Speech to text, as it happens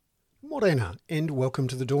Morena, and welcome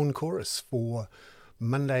to the Dawn Chorus for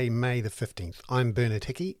Monday, May the 15th. I'm Bernard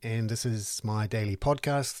Hickey, and this is my daily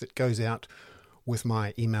podcast that goes out with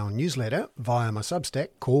my email newsletter via my Substack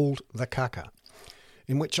called The Kaka,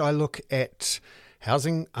 in which I look at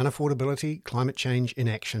housing, unaffordability, climate change in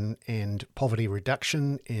action, and poverty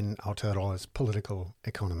reduction in Aotearoa's political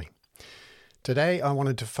economy. Today I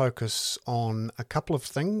wanted to focus on a couple of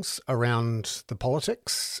things around the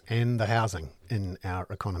politics and the housing in our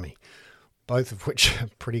economy, both of which are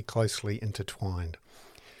pretty closely intertwined.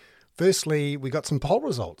 Firstly, we got some poll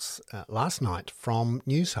results last night from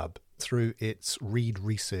NewsHub through its Reid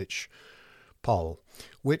Research poll,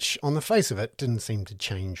 which on the face of it didn't seem to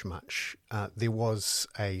change much. There was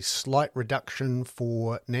a slight reduction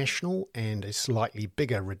for National and a slightly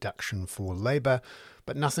bigger reduction for Labour,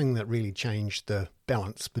 but nothing that really changed the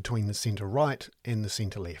balance between the centre-right and the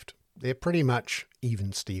centre-left. They're pretty much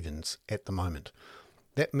even Stevens at the moment.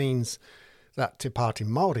 That means that Te Pāti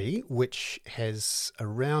Māori, which has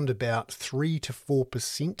around about 3 to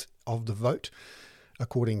 4% of the vote,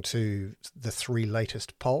 according to the three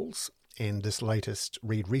latest polls, and this latest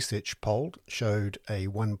Reid Research poll showed a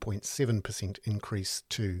 1.7% increase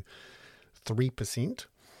to 3%.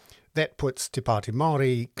 That puts Te Pāti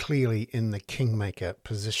Māori clearly in the kingmaker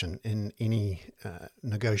position in any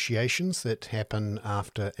negotiations that happen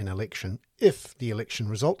after an election, if the election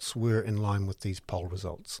results were in line with these poll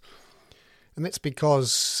results. And that's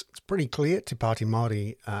because it's pretty clear Te Pāti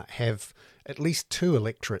Māori have at least two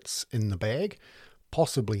electorates in the bag,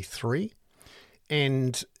 possibly three,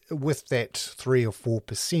 and with that 3 or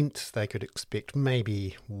 4%, they could expect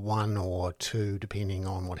maybe one or two, depending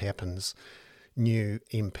on what happens, new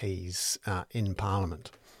MPs in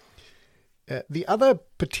Parliament. The other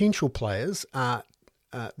potential players are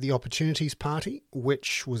the Opportunities Party,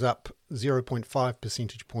 which was up 0.5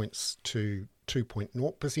 percentage points to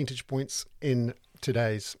 2.0 percentage points in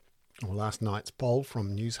last night's poll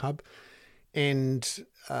from NewsHub, and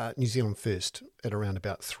New Zealand First at around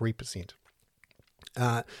about 3%.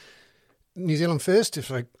 New Zealand First, if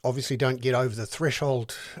they obviously don't get over the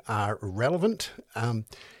threshold, are irrelevant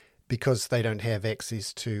because they don't have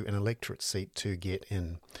access to an electorate seat to get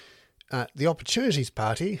in. The Opportunities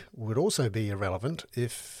Party would also be irrelevant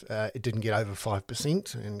if it didn't get over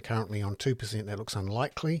 5%, and currently on 2% that looks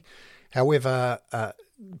unlikely. However,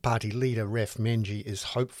 party leader Raf Manji is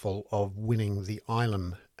hopeful of winning the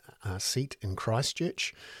Ilam seat in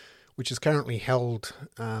Christchurch, which is currently held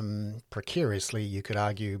precariously, you could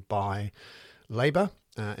argue, by Labour,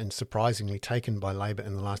 and surprisingly taken by Labour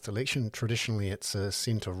in the last election. Traditionally, it's a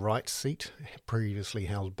centre-right seat, previously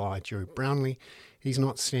held by Jerry Brownlee. He's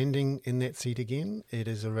not standing in that seat again. It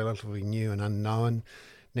is a relatively new and unknown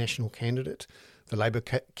national candidate. The Labour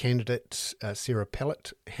candidate, Sarah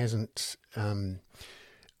Pellett, hasn't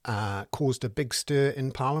caused a big stir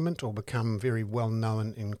in Parliament or become very well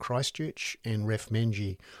known in Christchurch, and Raf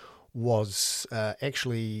Manji was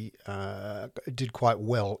did quite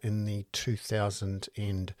well in the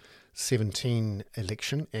 2017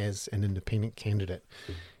 election as an independent candidate.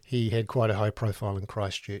 He had quite a high profile in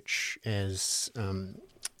Christchurch as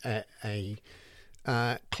a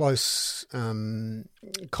close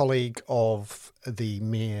colleague of the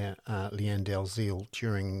Mayor Leanne Dalziel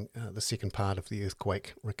during the second part of the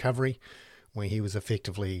earthquake recovery, where he was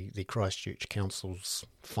effectively the Christchurch Council's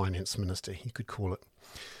finance minister, you could call it.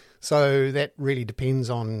 So that really depends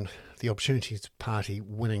on the Opportunities Party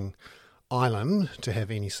winning Ilam to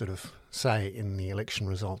have any sort of say in the election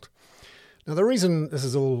result. Now, the reason this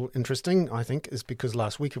is all interesting, I think, is because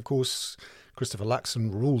last week, of course, Christopher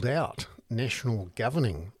Luxon ruled out national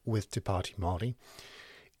governing with Te Pāti Māori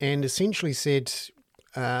and essentially said,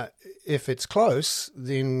 if it's close,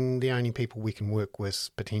 then the only people we can work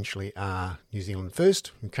with potentially are New Zealand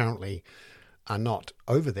First, who currently are not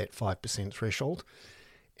over that 5% threshold.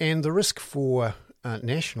 And the risk for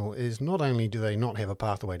National is not only do they not have a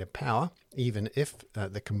pathway to power, even if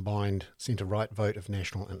the combined centre-right vote of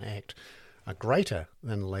National and ACT are greater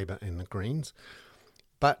than Labour and the Greens,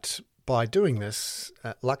 but by doing this,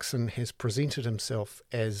 Luxon has presented himself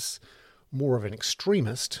as more of an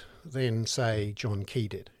extremist than, say, John Key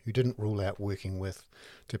did, who didn't rule out working with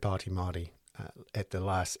Te Pāti Māori at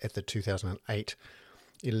the 2008,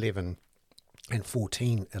 11 and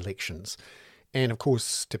 14 elections. And of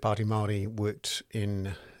course, Te Pāti Māori worked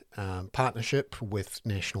in partnership with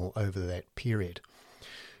National over that period.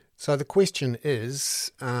 So the question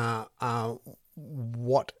is,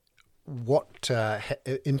 what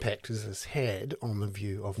impact has this had on the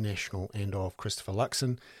view of National and of Christopher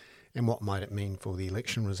Luxon, and what might it mean for the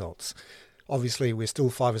election results? Obviously, we're still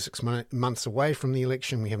 5 or 6 months away from the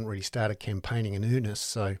election. We haven't really started campaigning in earnest,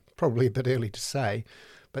 so probably a bit early to say.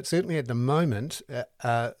 But certainly at the moment,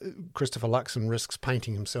 Christopher Luxon risks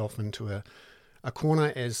painting himself into a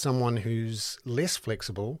corner as someone who's less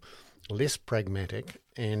flexible, less pragmatic,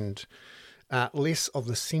 and less of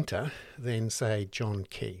the centre than, say, John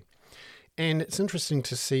Key. And it's interesting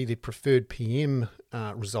to see the preferred PM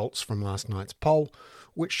results from last night's poll,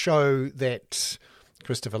 which show that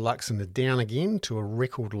Christopher Luxon is down again to a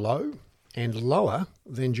record low and lower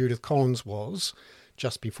than Judith Collins was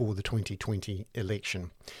just before the 2020 election.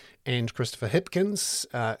 And Christopher Hipkins,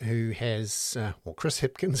 who has, Chris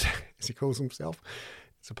Hipkins, as he calls himself,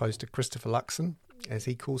 as opposed to Christopher Luxon, as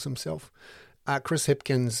he calls himself, Chris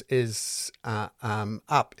Hipkins is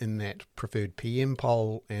up in that preferred PM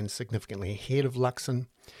poll and significantly ahead of Luxon,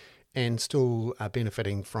 and still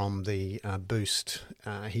benefiting from the boost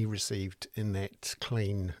he received in that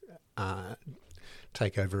clean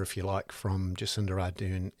takeover, if you like, from Jacinda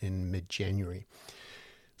Ardern in mid-January.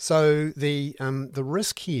 So the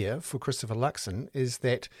risk here for Christopher Luxon is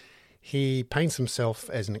that he paints himself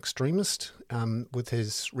as an extremist with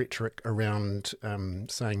his rhetoric around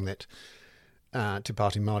saying that Te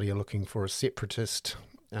Pāti Māori are looking for a separatist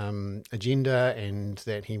agenda, and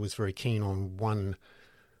that he was very keen on one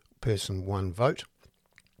person, one vote,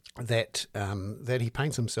 that he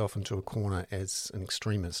paints himself into a corner as an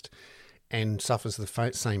extremist and suffers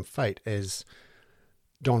the same fate as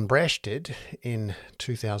Don Brash did in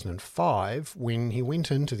 2005 when he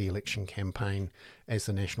went into the election campaign as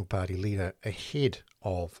the National Party leader ahead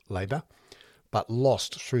of Labour, but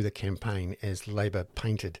lost through the campaign as Labour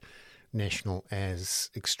painted National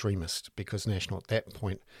as extremist, because National at that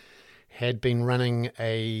point had been running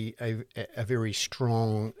a very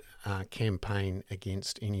strong campaign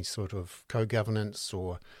against any sort of co-governance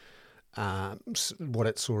or what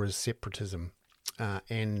it saw as separatism.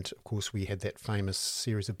 And, of course, we had that famous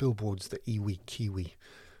series of billboards, the Iwi Kiwi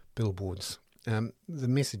billboards. The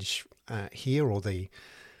message here, or the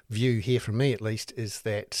view here from me at least, is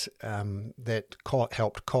that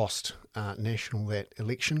helped cost National that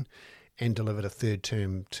election and delivered a third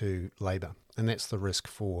term to Labour. And that's the risk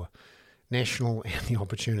for National and the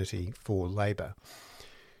opportunity for Labour.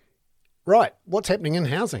 Right, what's happening in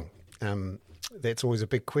housing? That's always a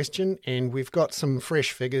big question, and we've got some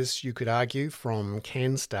fresh figures, you could argue, from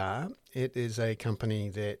CanStar. It is a company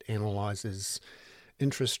that analyses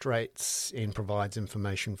interest rates and provides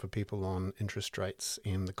information for people on interest rates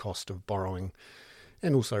and the cost of borrowing,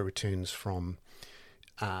 and also returns from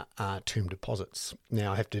term deposits.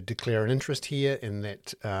 Now, I have to declare an interest here in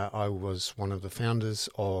that I was one of the founders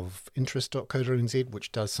of interest.co.nz,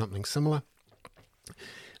 which does something similar.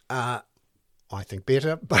 I think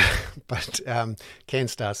better, but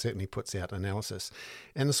CanStar certainly puts out analysis.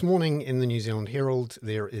 And this morning in the New Zealand Herald,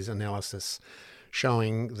 there is analysis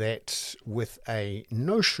showing that with a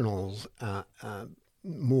notional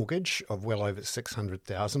mortgage of well over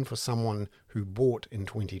 $600,000 for someone who bought in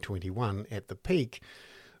 2021 at the peak,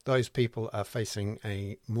 those people are facing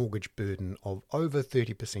a mortgage burden of over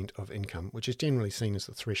 30% of income, which is generally seen as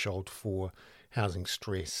the threshold for housing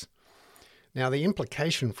stress. Now, the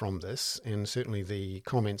implication from this, and certainly the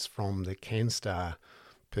comments from the CanStar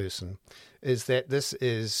person, is that this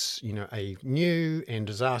is, a new and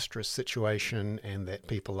disastrous situation, and that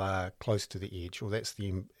people are close to the edge. Well, that's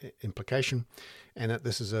the implication, and that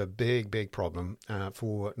this is a big, big problem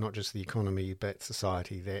for not just the economy but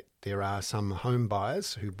society. That there are some home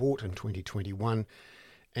buyers who bought in 2021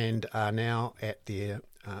 and are now at their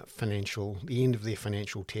the end of their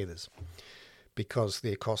financial tethers, because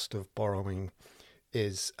their cost of borrowing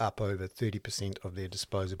is up over 30% of their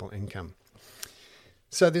disposable income.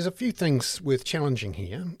 So there's a few things worth challenging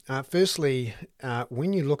here. Firstly,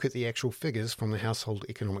 when you look at the actual figures from the Household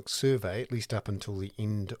Economic Survey, at least up until the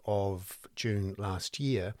end of June last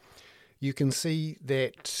year, you can see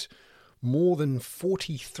that more than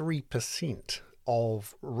 43%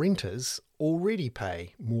 of renters already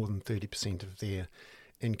pay more than 30% of their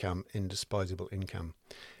income in disposable income.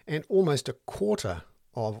 And almost a quarter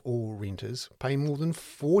of all renters pay more than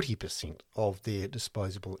 40% of their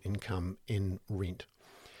disposable income in rent.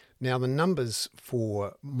 Now, the numbers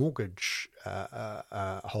for mortgage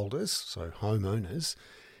holders, so homeowners,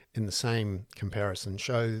 in the same comparison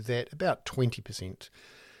show that about 20%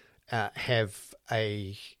 have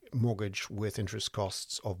a mortgage with interest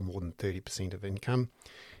costs of more than 30% of income,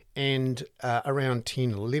 and around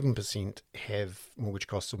 10-11% have mortgage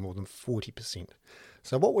costs of more than 40%.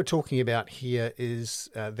 So what we're talking about here is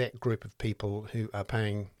that group of people who are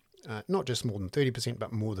paying not just more than 30%,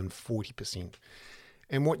 but more than 40%.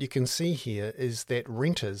 And what you can see here is that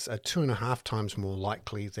renters are 2.5 times more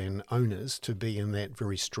likely than owners to be in that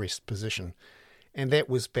very stressed position. And that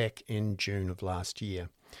was back in June of last year.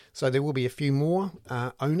 So there will be a few more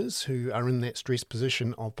owners who are in that stressed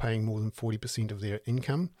position of paying more than 40% of their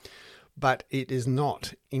income. But it is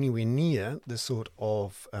not anywhere near the sort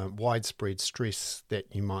of widespread stress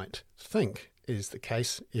that you might think is the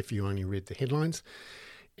case if you only read the headlines.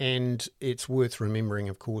 And it's worth remembering,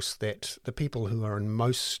 of course, that the people who are in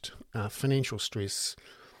most financial stress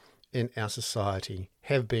in our society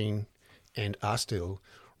have been and are still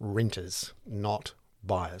renters, not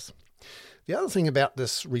buyers. The other thing about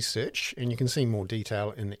this research, and you can see more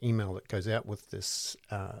detail in the email that goes out with this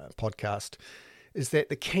podcast, is that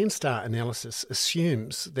the CanStar analysis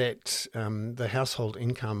assumes that the household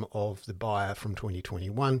income of the buyer from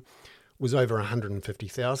 2021 was over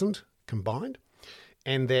 $150,000 combined,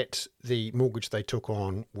 and that the mortgage they took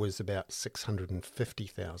on was about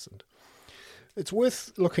 $650,000. It's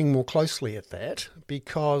worth looking more closely at that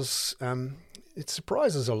because it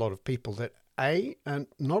surprises a lot of people that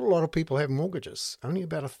not a lot of people have mortgages. Only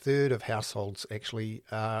about a third of households actually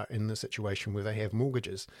are in the situation where they have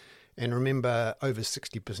mortgages. And remember, over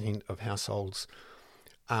 60% of households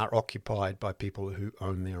are occupied by people who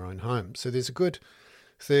own their own home. So there's a good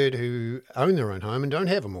third who own their own home and don't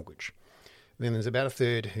have a mortgage. Then there's about a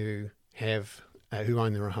third who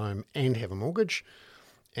own their own home and have a mortgage,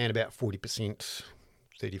 and about 40%,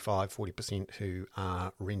 40% who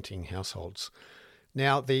are renting households.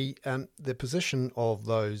 Now, the position of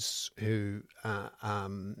those who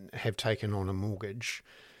have taken on a mortgage,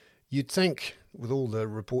 you'd think, with all the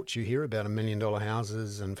reports you hear about $1 million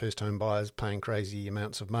houses and first-home buyers paying crazy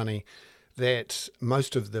amounts of money, that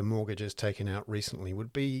most of the mortgages taken out recently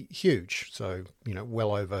would be huge. So,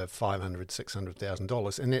 well over $500,000,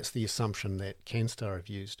 $600,000. And that's the assumption that CanStar have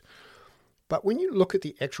used. But when you look at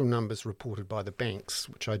the actual numbers reported by the banks,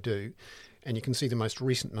 which I do, and you can see the most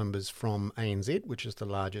recent numbers from ANZ, which is the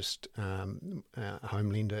largest home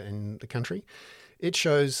lender in the country, it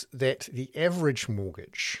shows that the average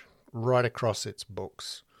mortgage right across its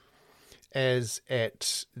books, as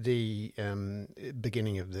at the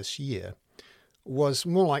beginning of this year, was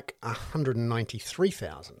more like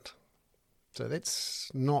 $193,000. So that's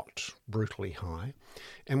not brutally high.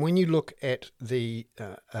 And when you look at the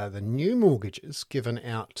new mortgages given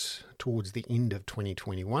out towards the end of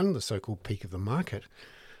 2021, the so-called peak of the market,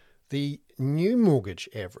 the new mortgage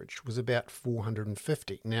average was about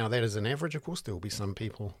 $450,000. Now, that is an average, of course. There will be some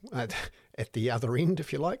people at the other end,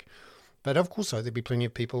 if you like. But of course, there'll be plenty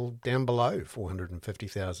of people down below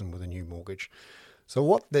 $450,000 with a new mortgage. So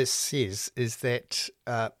what this says is that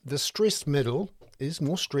the stressed middle is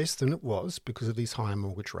more stressed than it was because of these higher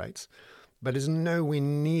mortgage rates, but is nowhere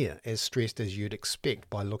near as stressed as you'd expect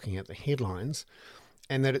by looking at the headlines,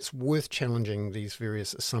 and that it's worth challenging these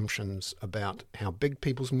various assumptions about how big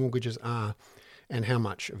people's mortgages are and how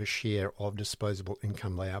much of a share of disposable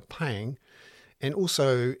income they are paying, and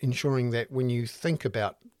also ensuring that when you think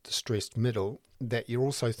about the stressed middle, that you're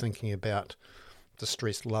also thinking about the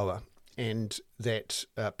stressed lower, and that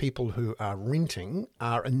people who are renting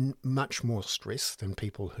are in much more stress than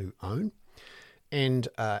people who own, and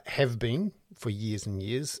have been for years and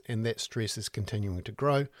years, and that stress is continuing to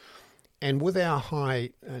grow. And with our high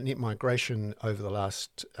net migration over the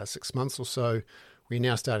last 6 months or so, we're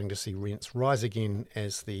now starting to see rents rise again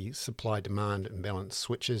as the supply-demand imbalance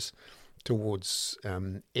switches towards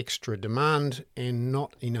extra demand and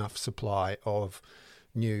not enough supply of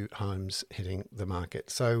new homes hitting the market.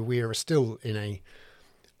 So we are still in a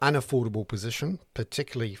unaffordable position,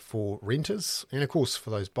 particularly for renters. And of course, for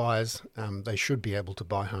those buyers, they should be able to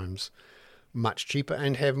buy homes much cheaper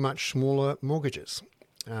and have much smaller mortgages.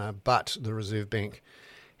 But the Reserve Bank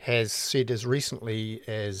has said as recently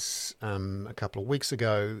as a couple of weeks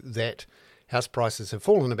ago that house prices have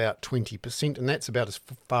fallen about 20%, and that's about as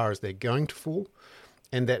far as they're going to fall.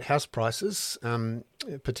 And that house prices,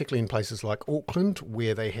 particularly in places like Auckland,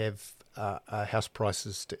 where they have house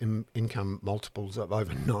prices to income multiples of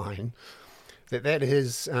over 9, that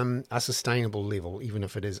is a sustainable level, even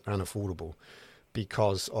if it is unaffordable,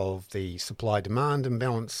 because of the supply-demand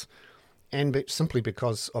imbalance and simply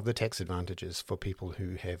because of the tax advantages for people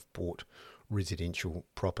who have bought residential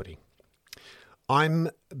property. I'm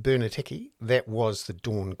Bernard Hickey. That was the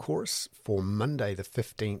Dawn Chorus for Monday the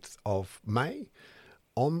 15th of May.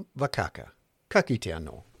 On Wakaka. Ka kite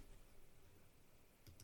anō.